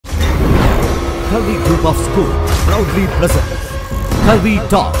Kalvi Group of School proudly presents Kalvi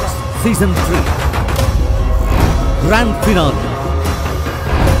Talks Season 3 Grand Finale.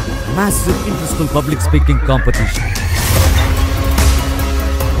 Massive interesting public speaking competition.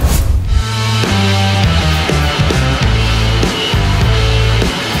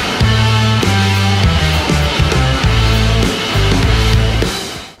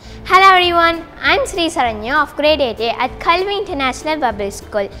 Hello everyone, I'm Saranya of Grade 8A at Kalvi International Public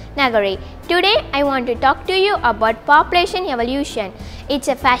School, Nagari. Today I want to talk to you about population evolution. It's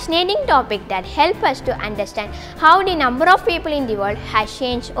a fascinating topic that helps us to understand how the number of people in the world has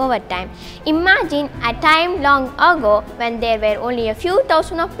changed over time. Imagine a time long ago when there were only a few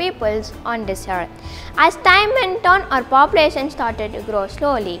thousand of people on this earth. As time went on, our population started to grow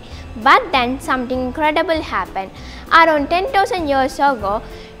slowly. But then something incredible happened. Around 10,000 years ago,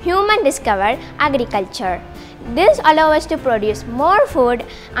 humans discovered agriculture. This allowed us to produce more food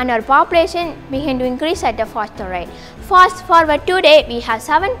and our population began to increase at a faster rate. Fast forward today, we have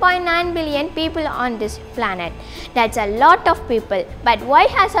 7.9 billion people on this planet. That's a lot of people. But why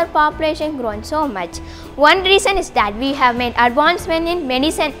has our population grown so much? One reason is that we have made advancements in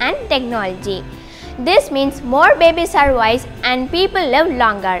medicine and technology. This means more babies survive and people live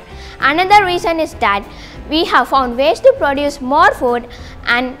longer. Another reason is that we have found ways to produce more food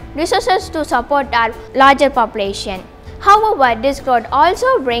and resources to support our larger population. However, this growth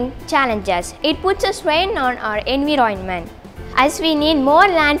also brings challenges. It puts a strain on our environment. As we need more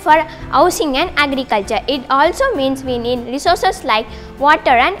land for housing and agriculture, it also means we need resources like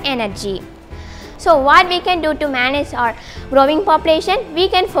water and energy. So what we can do to manage our growing population? We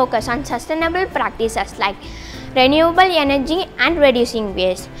can focus on sustainable practices like renewable energy and reducing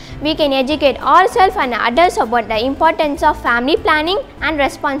waste. We can educate ourselves and others about the importance of family planning and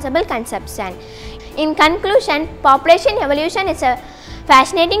responsible consumption. In conclusion, population evolution is a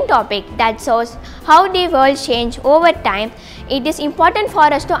fascinating topic that shows how the world changed over time. It is important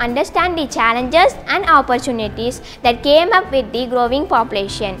for us to understand the challenges and opportunities that came up with the growing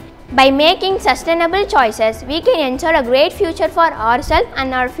population. By making sustainable choices, we can ensure a great future for ourselves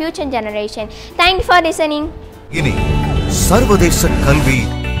and our future generation. Thank you for listening. இனி சர்வதேச கல்வி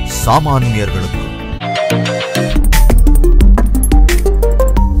சாமானியர்களுக்கு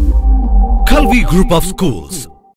Kalvi Group of Schools